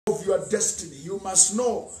of your destiny. You must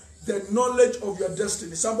know the knowledge of your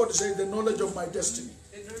destiny. Somebody say the knowledge of my destiny.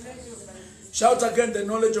 Shout again, the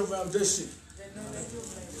knowledge of my destiny.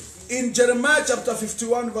 In Jeremiah chapter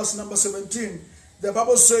 51 verse number 17, the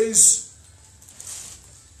Bible says,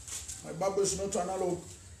 my Bible is not analog.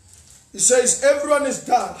 It says, everyone is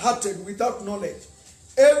dark-hearted without knowledge.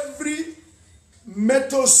 Every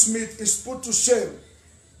metalsmith is put to shame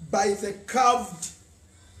by the carved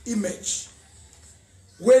image.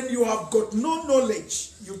 When you have got no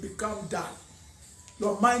knowledge, you become dull.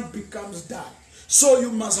 Your mind becomes dull. So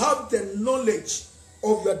you must have the knowledge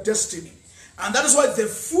of your destiny. And that is why the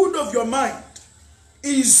food of your mind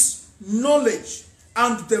is knowledge.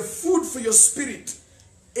 And the food for your spirit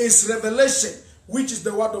is revelation, which is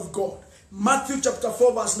the word of God. Matthew chapter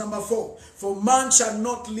 4 verse number 4. For man shall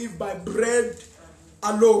not live by bread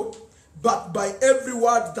alone, but by every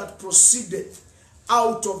word that proceedeth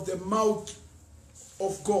out of the mouth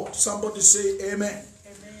of God. Somebody say amen. Amen.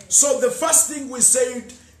 So the first thing we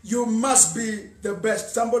said, you must be the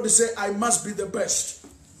best. Somebody say, I must be the best.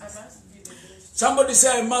 I must be the best. Somebody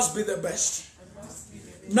say, I must be the best. I must be the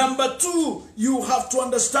best. Number 2, you have to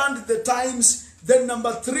understand the times. Then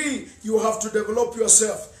number 3, you have to develop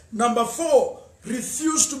yourself. Number 4,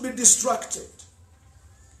 refuse to be distracted.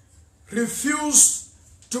 Refuse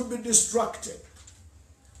to be distracted.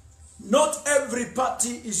 Not every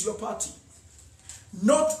party is your party.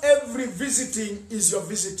 Not every visiting is your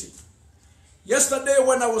visiting. Yesterday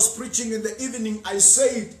when I was preaching in the evening, I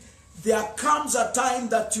said, there comes a time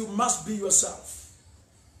that you must be yourself.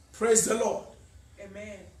 Praise the Lord.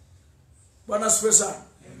 Amen. Amen.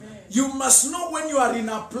 You must know when you are in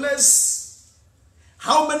a place,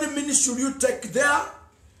 how many minutes should you take there?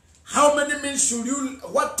 How many minutes should you,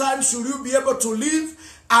 what time should you be able to leave?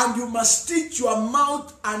 And you must teach your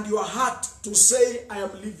mouth and your heart to say, I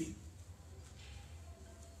am leaving.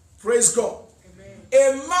 Praise God. Amen.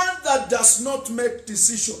 A man that does not make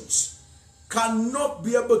decisions cannot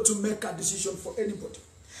be able to make a decision for anybody.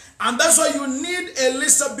 And that's why you need a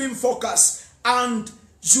laser beam focus, and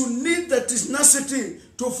you need the tenacity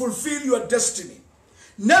to fulfill your destiny.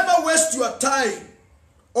 Never waste your time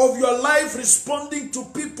of your life responding to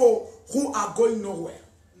people who are going nowhere.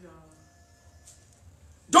 No.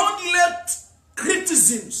 Don't let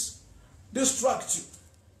criticisms distract you.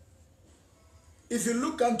 If you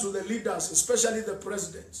look unto the leaders, especially the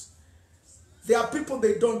presidents, there are people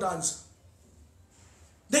they don't answer.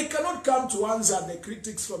 They cannot come to answer the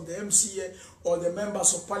critics from the MCA or the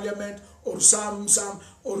members of parliament or some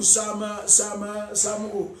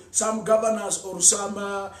governors or some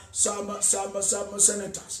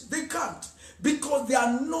senators. They can't, because they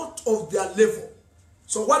are not of their level.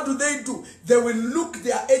 So what do? They will look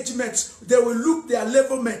their age mates, they will look their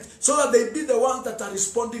level mates, so that they be the ones that are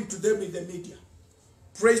responding to them in the media.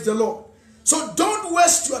 Praise the Lord. So don't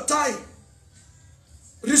waste your time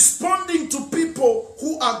responding to people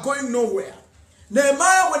who are going nowhere.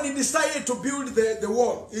 Nehemiah, when he decided to build the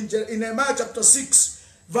wall, in Nehemiah chapter 6,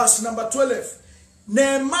 verse number 12,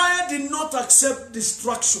 Nehemiah did not accept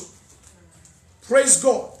destruction. Praise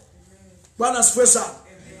God. Amen.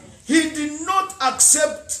 He did not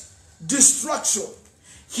accept destruction.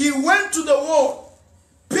 He went to the wall,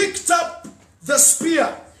 picked up the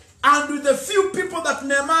spear, and with the few people that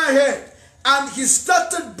Nehemiah had, and he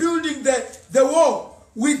started building the wall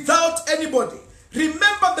without anybody.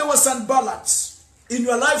 Remember, there were Sanballats. In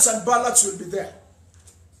your life, Sanballats will be there.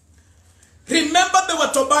 Remember, there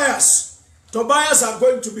were Tobias. Tobias are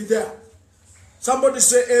going to be there. Somebody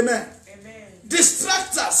say amen. Amen.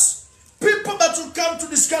 Distractors. People that will come to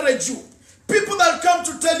discourage you. People that will come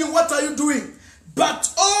to tell you, what are you doing?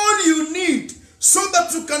 But all you need, so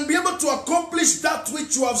that you can be able to accomplish that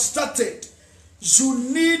which you have started, you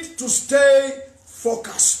need to stay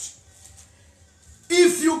focused.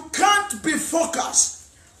 If you can't be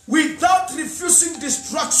focused without refusing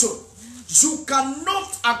distraction, you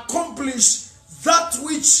cannot accomplish that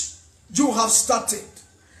which you have started.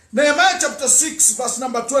 Nehemiah chapter 6 verse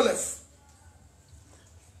number 12.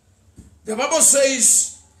 The Bible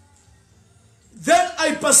says, then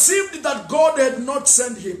I perceived that God had not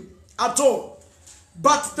sent him at all,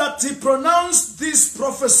 but that he pronounced this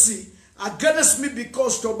prophecy against me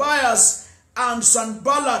because Tobias and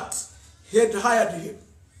Sanballat had hired him.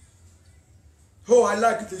 Oh, I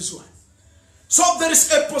like this one. So there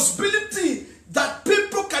is a possibility that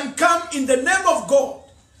people can come in the name of God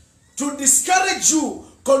to discourage you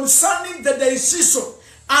concerning the decision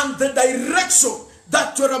and the direction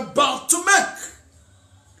that you're about to make.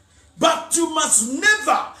 But you must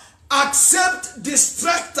never accept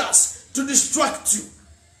distractors to distract you.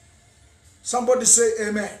 Somebody say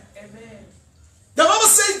amen. Amen. The Bible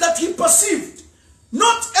says that perceived.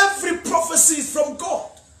 Not every prophecy is from God.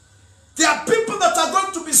 There are people that are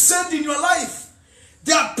going to be sent in your life.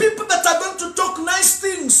 There are people that are going to talk nice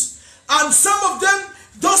things. And some of them,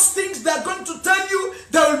 those things they are going to tell you,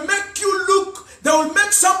 they will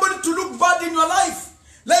make somebody to look bad in your life.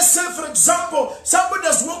 Let's say, for example, somebody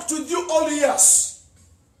has worked with you all years.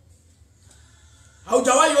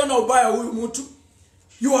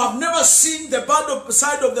 You have never seen the bad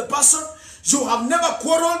side of the person. You have never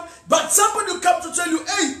quarreled. But somebody will come to tell you,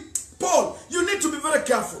 hey, Paul, you need to be very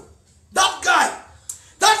careful. That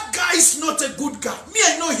guy is not a good guy. Me,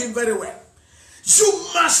 I know him very well. You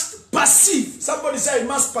must perceive. Somebody say, I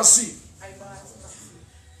must perceive.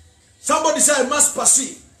 Somebody say, I must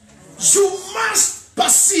perceive. You must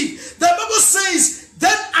perceive. The Bible says,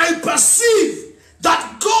 then I perceive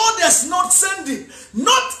that God has not sent him.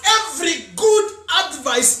 Not every good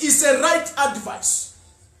advice is a right advice.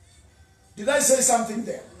 Did I say something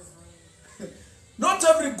there? Not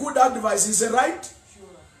every good advice is a right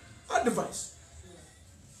advice.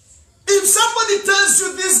 If somebody tells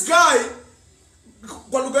you this guy,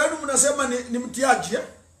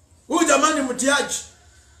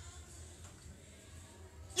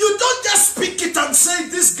 you don't just speak it and say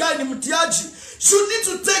this guy ni mtiaji. You need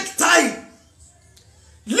to take time.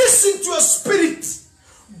 Listen to your spirit.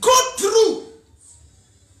 Go through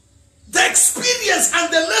the experience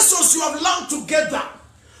and the lessons you have learned together.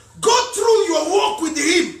 Go through your walk with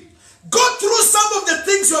him. Go through some of the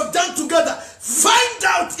things you have done together. Find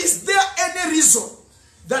out, is there any reason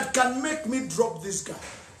that can make me drop this guy?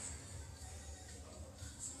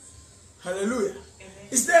 Hallelujah.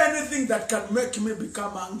 Is there anything that can make me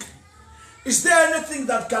become angry? Is there anything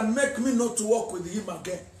that can make me not to walk with him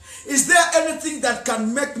again? Is there anything that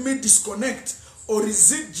can make me disconnect? Or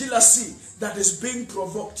is it jealousy that is being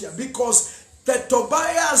provoked here? Because the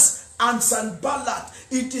Tobias and Sanballat,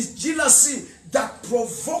 it is jealousy that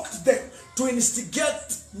provoked them to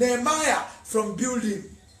instigate Nehemiah from building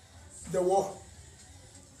the wall.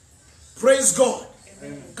 Praise God.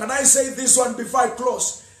 Amen. Can I say this one before I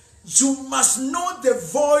close? You must know the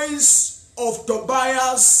voice of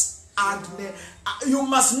Tobias and you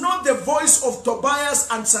must know the voice of Tobias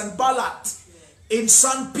and Sanballat in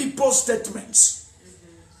some people's statements.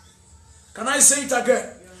 Can I say it again?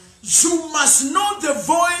 You must know the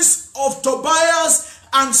voice of Tobias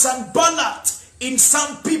and Sanballat in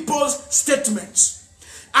some people's statements.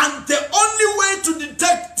 And the only way to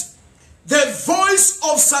detect the voice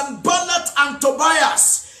of Sanballat and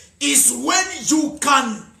Tobias is when you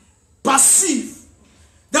can perceive.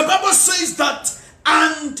 The Bible says that,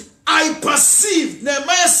 and I perceived,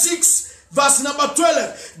 Nehemiah 6 verse number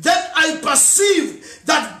 12, then I perceived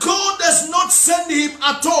that God does not send him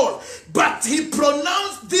at all, but he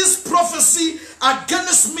pronounced this prophecy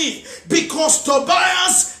against me because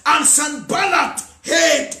Tobias and Sanballat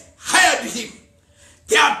had hired him.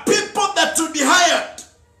 There are people that will be hired.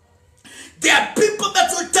 There are people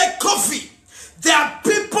that will take coffee. There are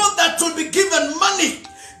people that will be given money.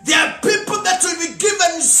 There are people that will be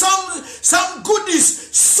given some goodies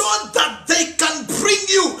so that they can bring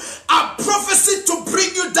you a prophecy to bring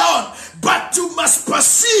you down. But you must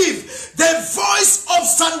perceive the voice of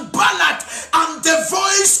Sanballat and the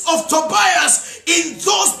voice of Tobias in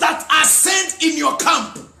those that are sent in your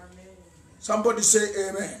camp. Amen. Somebody say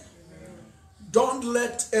amen. Amen. Don't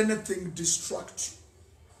let anything distract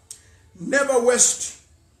you. Never waste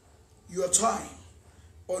your time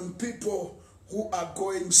on people who are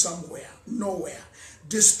going somewhere, nowhere.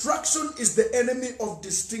 Distraction is the enemy of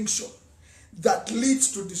distinction that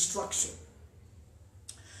leads to destruction.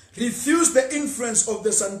 Refuse the influence of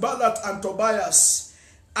the Sanballat and Tobias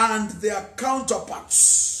and their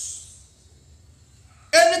counterparts.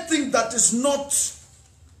 Anything that is not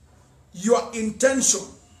your intention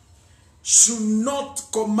should not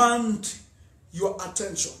command your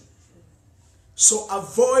attention. So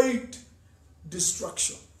avoid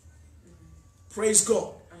distraction. Praise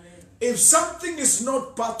God. Amen. If something is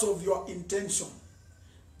not part of your intention,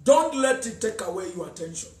 don't let it take away your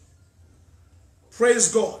attention.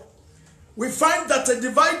 Praise God. We find that a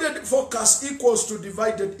divided focus equals to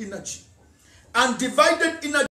divided energy. And divided energy